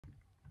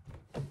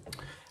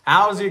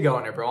How's it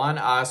going, everyone?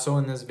 So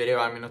in this video,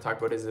 I'm going to talk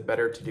about, is it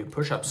better to do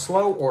push-ups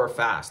slow or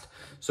fast?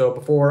 So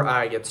before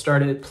I get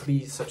started,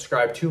 please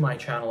subscribe to my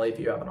channel if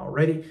you haven't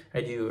already. I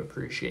do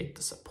appreciate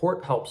the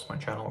support, helps my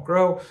channel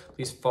grow.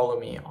 Please follow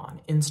me on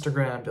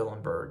Instagram,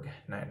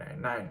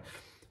 Dylanberg999.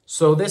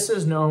 So this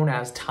is known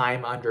as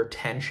time under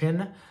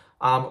tension.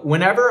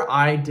 Whenever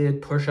I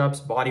did push-ups,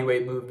 body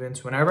weight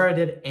movements, whenever I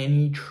did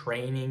any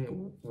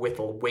training with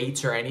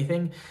weights or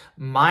anything,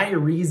 my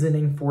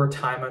reasoning for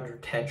time under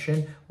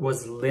tension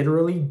was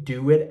literally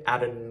do it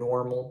at a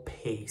normal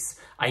pace.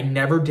 I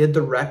never did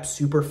the reps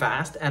super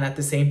fast, and at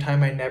the same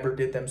time, I never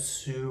did them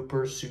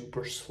super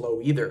slow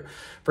either.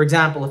 For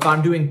example, if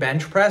I'm doing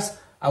bench press,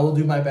 I will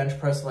do my bench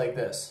press like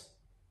this.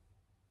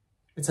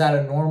 It's at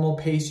a normal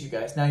pace, you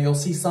guys. Now, you'll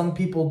see some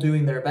people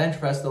doing their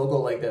bench press, they'll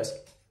go like this.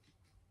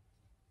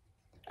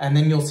 And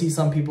then you'll see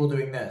some people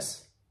doing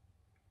this.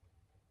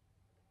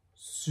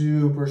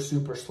 Super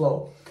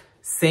slow.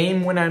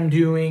 Same when I'm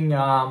doing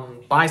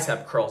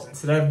bicep curls.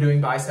 Instead of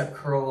doing bicep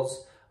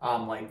curls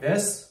like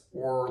this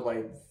or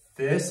like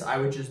this, I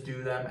would just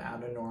do them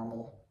at a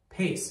normal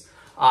pace.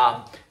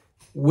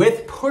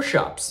 With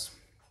push-ups,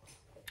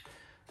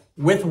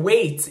 with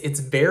weights,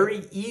 it's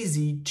very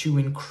easy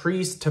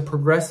to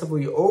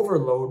progressively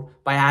overload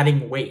by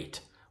adding weight.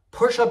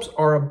 Push-ups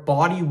are a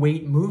body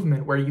weight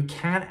movement where you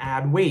can't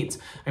add weights.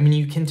 I mean,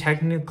 you can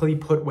technically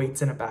put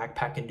weights in a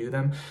backpack and do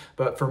them,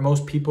 but for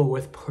most people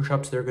with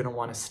push-ups, they're gonna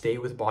wanna stay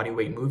with body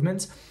weight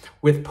movements.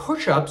 With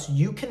push-ups,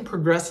 you can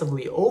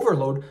progressively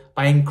overload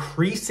by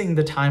increasing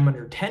the time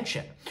under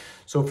tension.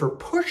 So for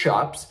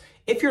push-ups,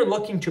 if you're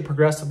looking to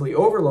progressively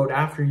overload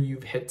after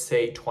you've hit,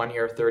 say, 20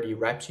 or 30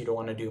 reps, you don't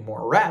want to do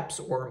more reps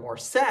or more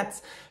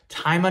sets,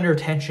 time under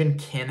tension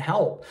can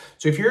help.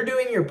 So if you're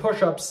doing your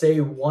push-ups, say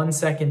 1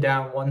 second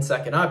down, 1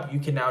 second up, you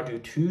can now do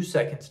 2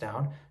 seconds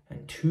down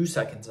and 2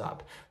 seconds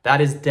up.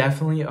 That is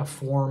definitely a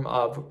form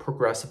of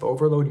progressive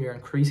overload. You're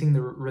increasing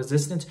the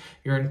resistance,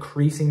 you're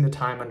increasing the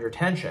time under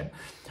tension.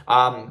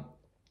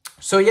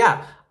 So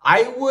yeah,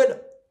 I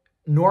would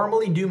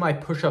normally do my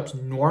push-ups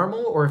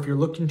normal, or if you're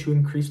looking to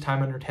increase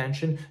time under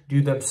tension,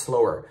 do them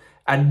slower.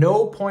 At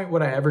no point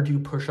would I ever do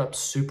push-ups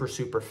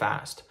super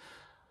fast.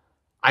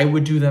 I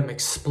would do them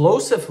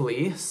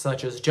explosively,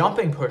 such as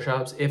jumping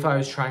push-ups, if I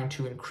was trying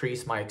to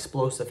increase my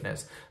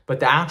explosiveness. But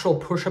the actual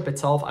push-up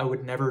itself, I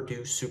would never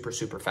do super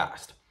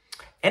fast.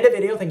 End of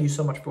video. Thank you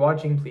so much for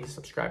watching. Please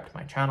subscribe to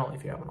my channel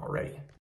if you haven't already.